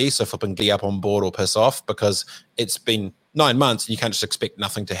will be. So flipping be up on board or piss off, because it's been 9 months and you can't just expect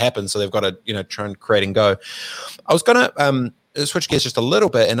nothing to happen. So they've got to, try and create and go. I was going to switch gears just a little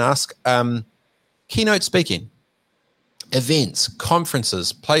bit and ask keynote speaking, events,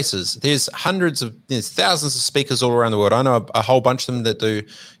 conferences, places. There's thousands of speakers all around the world. I know a whole bunch of them that do,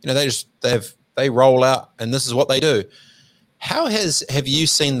 they roll out and this is what they do. How have you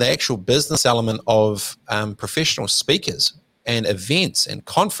seen the actual business element of professional speakers and events and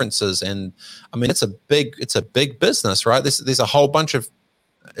conferences? And I mean, it's a big business, right? There's a whole bunch of,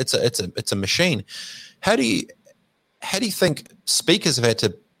 it's a machine. How do you think speakers have had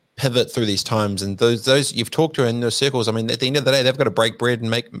to pivot through these times? And those you've talked to in those circles, I mean, at the end of the day, they've got to break bread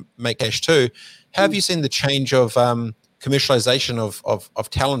and make cash too. How have you seen the change of commercialization of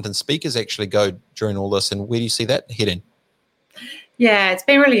talent and speakers actually go during all this, and where do you see that heading? Yeah, it's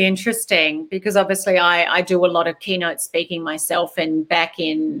been really interesting because obviously I do a lot of keynote speaking myself, and back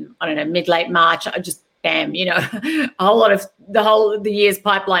in, mid-late March, I just, bam, a whole lot of the year's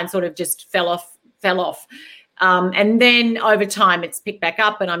pipeline sort of just fell off. And then over time it's picked back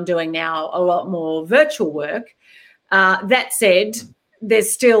up, and I'm doing now a lot more virtual work. That said,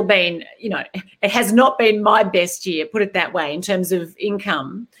 there's still been, it has not been my best year, put it that way, in terms of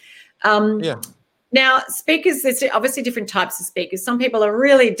income. Now, speakers, there's obviously different types of speakers. Some people are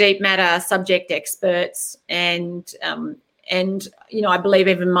really deep matter subject experts, and I believe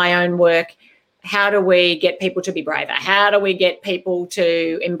even my own work, how do we get people to be braver? How do we get people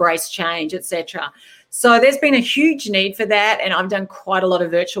to embrace change, etc.? So there's been a huge need for that, and I've done quite a lot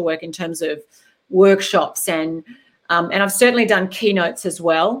of virtual work in terms of workshops, and I've certainly done keynotes as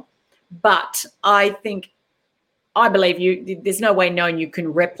well. But I believe there's no way known you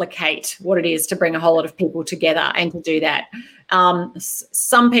can replicate what it is to bring a whole lot of people together and to do that.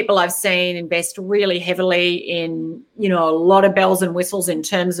 Some people I've seen invest really heavily in, a lot of bells and whistles in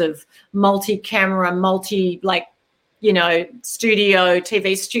terms of multi-camera, TV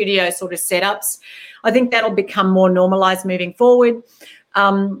studio sort of setups. I think that'll become more normalized moving forward.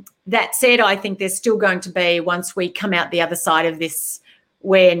 That said, I think there's still going to be, once we come out the other side of this,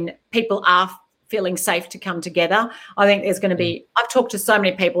 when people are feeling safe to come together, I think there's going to be, I've talked to so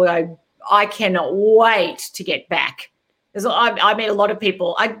many people who go, I cannot wait to get back. I meet a lot of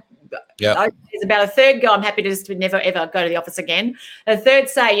people. There's about a third go, I'm happy to just never, ever go to the office again. A third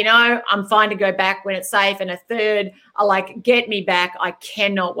say, I'm fine to go back when it's safe. And a third are like, get me back. I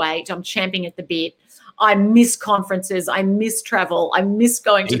cannot wait. I'm champing at the bit. I miss conferences. I miss travel. I miss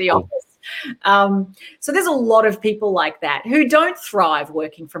going to the office. So there's a lot of people like that who don't thrive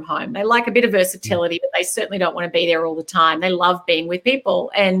working from home. They like a bit of versatility, but they certainly don't want to be there all the time. They love being with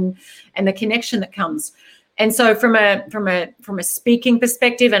people and the connection that comes. And so from a speaking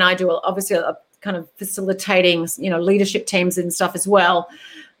perspective, and I do obviously a kind of facilitating, leadership teams and stuff as well,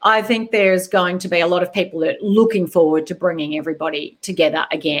 I think there's going to be a lot of people that are looking forward to bringing everybody together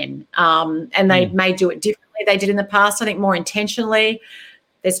again. And they may do it differently they did in the past, I think more intentionally.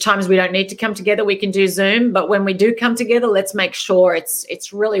 There's times we don't need to come together. We can do Zoom, but when we do come together, let's make sure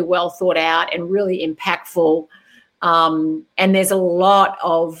it's really well thought out and really impactful. And there's a lot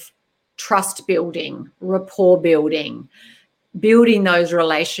of trust building, rapport building those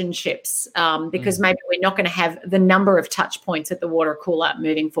relationships, because maybe we're not going to have the number of touch points at the water cooler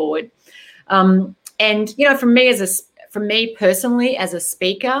moving forward. And for me personally as a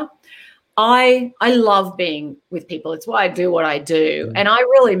speaker, I love being with people. It's why I do what I do. And I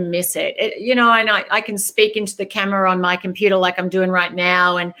really miss it. And I can speak into the camera on my computer like I'm doing right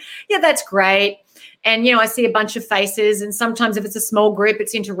now. And yeah, that's great. And, I see a bunch of faces, and sometimes if it's a small group,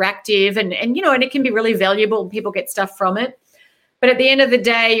 it's interactive and it can be really valuable and people get stuff from it. But at the end of the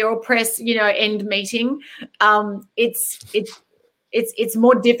day, you're all press, end meeting. It's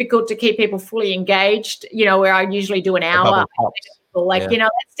more difficult to keep people fully engaged, where I usually do an hour. Let's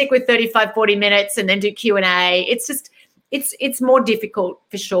stick with 35, 40 minutes and then do Q&A. It's just, it's more difficult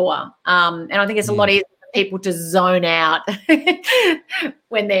for sure. And I think it's a lot easier for people to zone out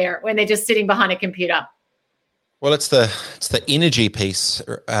when they're just sitting behind a computer. Well, it's the energy piece,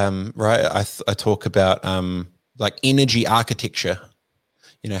 right? I talk about like energy architecture,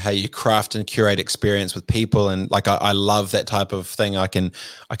 how you craft and curate experience with people. And like, I love that type of thing. I can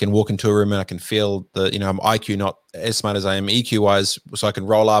walk into a room and I can feel I'm IQ, not as smart as I am EQ wise. So I can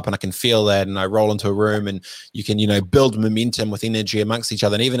roll up and I can feel that, and I roll into a room and you can, build momentum with energy amongst each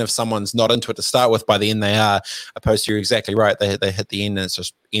other. And even if someone's not into it to start with, by the end they are, opposed to, you're exactly right. They hit the end and it's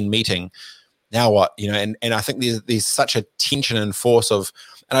just end meeting. Now what, and I think there's such a tension and force of,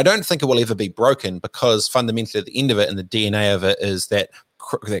 and I don't think it will ever be broken, because fundamentally at the end of it and the DNA of it is that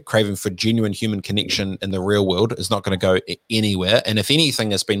craving for genuine human connection in the real world is not going to go anywhere. And if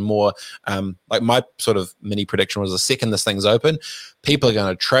anything, has been more like my sort of mini prediction was, the second this thing's open, people are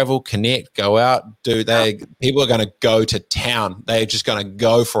going to travel, connect, go out, people are going to go to town. They're just going to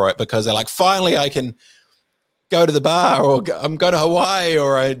go for it because they're like, finally I can go to the bar, or I'm going to Hawaii,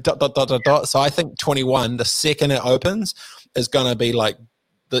 or a ... So I think 21, the second it opens, is going to be like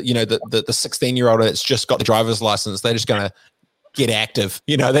the 16-year-old that's just got the driver's license. They're just going to get active.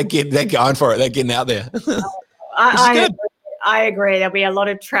 They're going for it. They're getting out there. I agree. There'll be a lot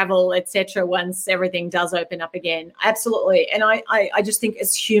of travel, etc. once everything does open up again. Absolutely. And I just think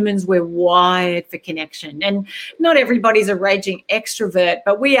as humans, we're wired for connection. And not everybody's a raging extrovert,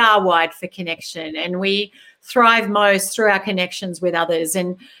 but we are wired for connection, and we thrive most through our connections with others.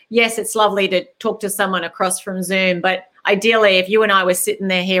 And yes, it's lovely to talk to someone across from Zoom, but ideally, if you and I were sitting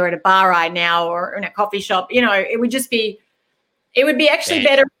there here at a bar right now or in a coffee shop, it would just be, it would be actually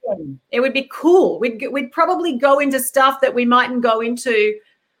better. It would be cool. We'd probably go into stuff that we mightn't go into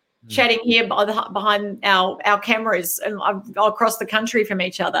chatting here behind our cameras and across the country from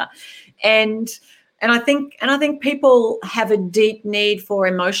each other. And I think people have a deep need for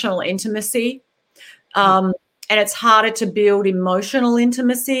emotional intimacy. And it's harder to build emotional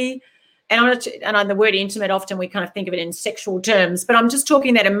intimacy. And the word intimate, often we kind of think of it in sexual terms, but I'm just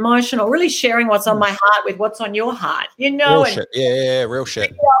talking that emotional, really sharing what's on my heart with what's on your heart, Real shit. Yeah, real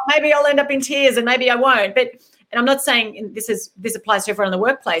shit. Maybe I'll end up in tears and maybe I won't. And I'm not saying this applies to everyone in the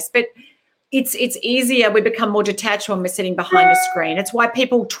workplace, but it's easier. We become more detached when we're sitting behind a screen. It's why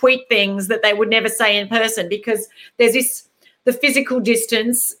people tweet things that they would never say in person, because there's the physical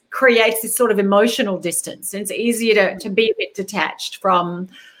distance creates this sort of emotional distance. And it's easier to be a bit detached from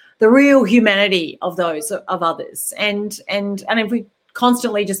the real humanity of others. And if we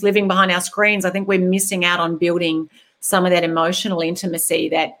constantly just living behind our screens, I think we're missing out on building some of that emotional intimacy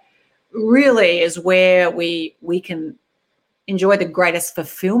that really is where we can enjoy the greatest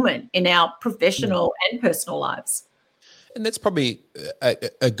fulfillment in our professional and personal lives. And that's probably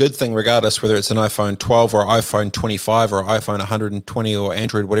a good thing, regardless whether it's an iPhone 12 or iPhone 25 or iPhone 120 or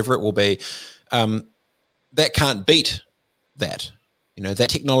Android, whatever it will be. That can't beat that. That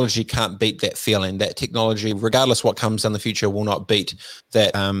technology can't beat that feeling. That technology, regardless what comes in the future, will not beat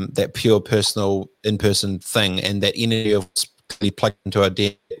that pure personal in-person thing, and that energy of plugged into our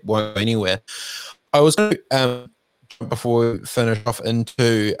deck won't go anywhere. I was going to, before we finish off,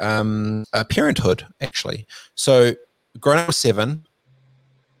 into parenthood, actually. So grown up with 7,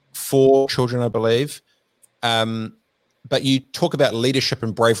 4 children, I believe. But you talk about leadership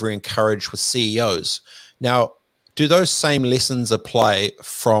and bravery and courage with CEOs. Now, do those same lessons apply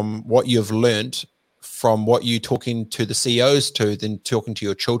from what you've learned from what you talking to the CEOs to than talking to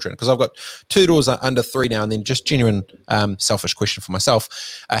your children? Because I've got 2 daughters under 3 now, and then just genuine selfish question for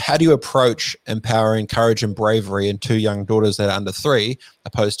myself. How do you approach empowering courage and bravery in 2 young daughters that are under 3,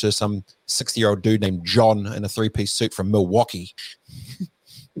 opposed to some 60-year-old dude named John in a 3-piece suit from Milwaukee?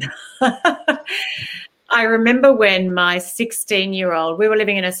 I remember when my 16-year-old, we were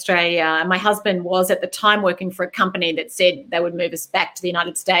living in Australia, and my husband was at the time working for a company that said they would move us back to the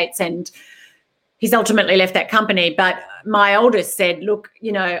United States, and he's ultimately left that company. But my oldest said, look,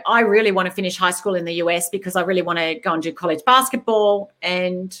 I really want to finish high school in the US because I really want to go and do college basketball.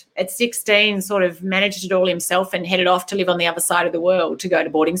 And at 16, sort of managed it all himself and headed off to live on the other side of the world to go to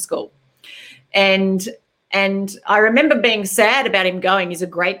boarding school. And And I remember being sad about him going. He's a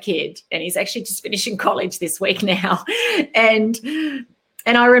great kid, and he's actually just finishing college this week now.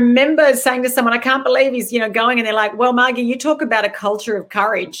 And I remember saying to someone, I can't believe he's, going. And they're like, well, Margie, you talk about a culture of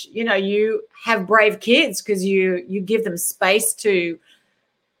courage. You have brave kids because you give them space to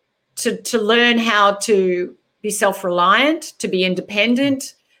learn how to be self-reliant, to be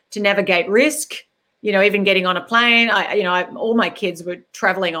independent, to navigate risk. Even getting on a plane, all my kids were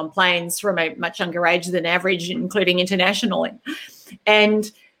traveling on planes from a much younger age than average, including internationally.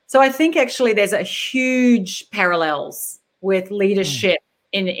 And so I think actually there's a huge parallels with leadership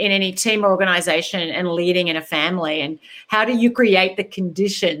in any team or organization and leading in a family. And how do you create the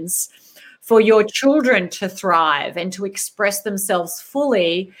conditions for your children to thrive and to express themselves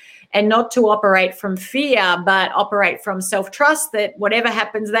fully, and not to operate from fear, but operate from self-trust that whatever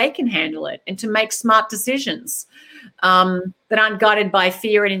happens, they can handle it, and to make smart decisions that aren't guided by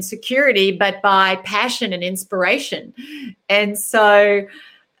fear and insecurity, but by passion and inspiration. And so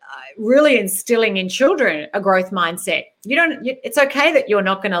really instilling in children a growth mindset. It's okay that you're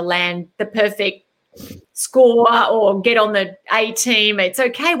not going to land the perfect score or get on the A team. It's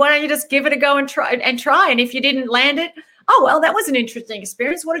okay. Why don't you just give it a go and try? And if you didn't land it, oh, well, that was an interesting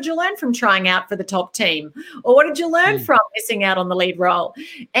experience. What did you learn from trying out for the top team? Or what did you learn from missing out on the lead role?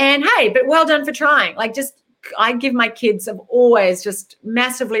 And hey, but well done for trying. I give my kids, have always just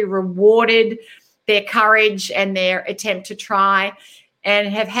massively rewarded their courage and their attempt to try, and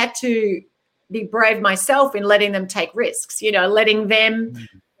have had to be brave myself in letting them take risks, letting them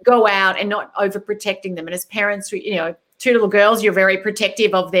go out and not overprotecting them. And as parents, two little girls, you're very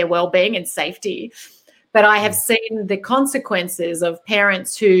protective of their well-being and safety. But I have seen the consequences of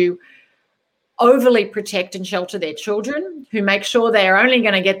parents who overly protect and shelter their children, who make sure they're only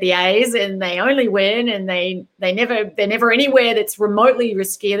going to get the A's and they only win, and they're never anywhere that's remotely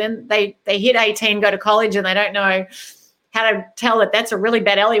risky. Then they hit 18, go to college, and they don't know how to tell that that's a really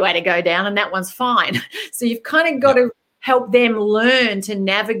bad alleyway to go down and that one's fine. So you've kind of got to help them learn to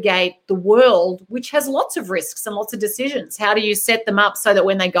navigate the world, which has lots of risks and lots of decisions. How do you set them up so that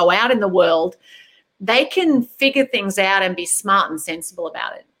when they go out in the world, they can figure things out and be smart and sensible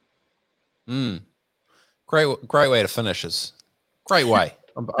about it? Great way to finish. Great way.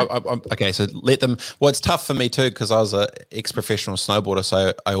 Okay, so let them. Well, it's tough for me too because I was an ex-professional snowboarder,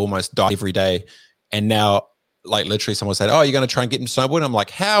 so I almost died every day. And now, literally, someone said, "Oh, you're going to try and get into snowboarding?" I'm like,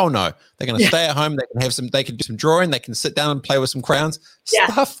 "Hell no! They're going to stay at home. They can do some drawing. They can sit down and play with some crayons.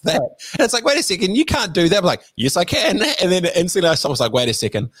 Stuff that." And it's like, wait a second, you can't do that. I'm like, yes, I can. And then instantly, I was like, wait a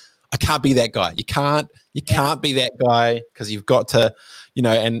second. I can't be that guy. You can't be that guy because you've got to,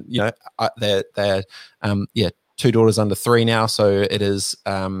 they're 2 daughters under 3 now. So it is,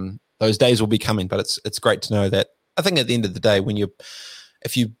 those days will be coming, but it's great to know that. I think at the end of the day,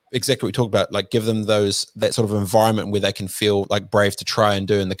 if you exactly what we talk about, give them that sort of environment where they can feel brave to try and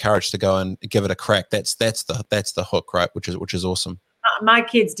do and the courage to go and give it a crack. That's the hook, right? Which is awesome. My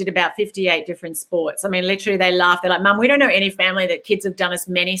kids did about 58 different sports. I mean, literally they laugh. They're like, Mum, we don't know any family that kids have done as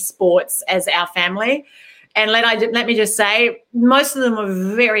many sports as our family. And let me just say, most of them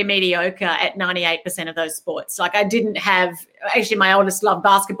were very mediocre at 98% of those sports. I didn't have, actually my oldest loved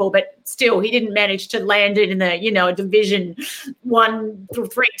basketball, but still he didn't manage to land in the, a Division 1 through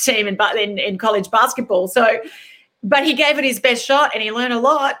 3 team in college basketball. So, but he gave it his best shot and he learned a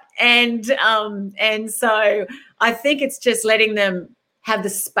lot. And so I think it's just letting them have the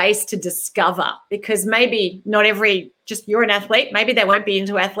space to discover, because maybe not you're an athlete, maybe they won't be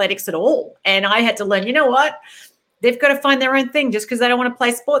into athletics at all. And I had to learn, you know what? They've got to find their own thing. Just because they don't want to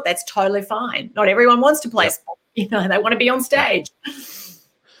play sport, that's totally fine. Not everyone wants to play sport. They want to be on stage.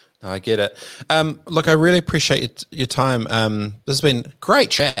 I get it. Look, I really appreciate your time. This has been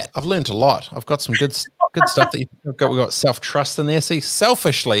great chat. I've learned a lot. I've got some good stuff that you've got. We've got self-trust in there. See,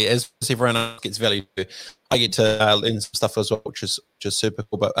 selfishly, as everyone else gets value, I get to learn some stuff as well, which is just super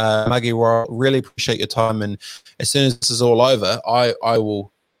cool. But Margie, really appreciate your time. And as soon as this is all over, I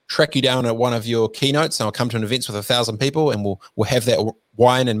will track you down at one of your keynotes, and I'll come to an event with 1,000 people, and we'll have that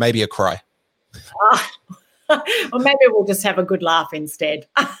wine and maybe a cry. Or maybe we'll just have a good laugh instead.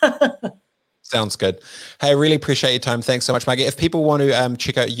 Sounds good. Hey, I really appreciate your time. Thanks so much, Margie. If people want to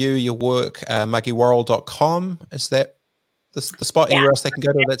check out your work, MargieWorrell.com, is that the spot? Anywhere else they can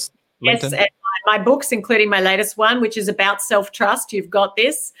go to? That's LinkedIn? Yes, and my books, including my latest one, which is about self-trust, You've Got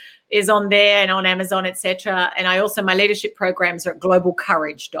This, is on there and on Amazon, etc. And my leadership programs are at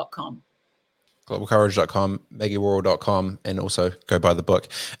globalcourage.com. globalcourage.com, MaggieWorrell.com, and also go buy the book.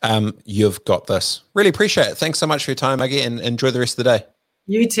 You've Got This. Really appreciate it. Thanks so much for your time, Maggie, and enjoy the rest of the day.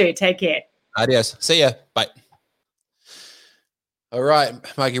 You too. Take care. Adios. See ya. Bye. All right,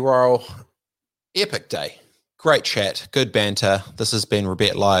 Margie Worrell. Epic day. Great chat. Good banter. This has been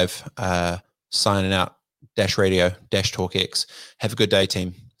Rebet Live, signing out. Dash Radio, Dash Talk X. Have a good day,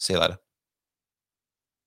 team. See you later.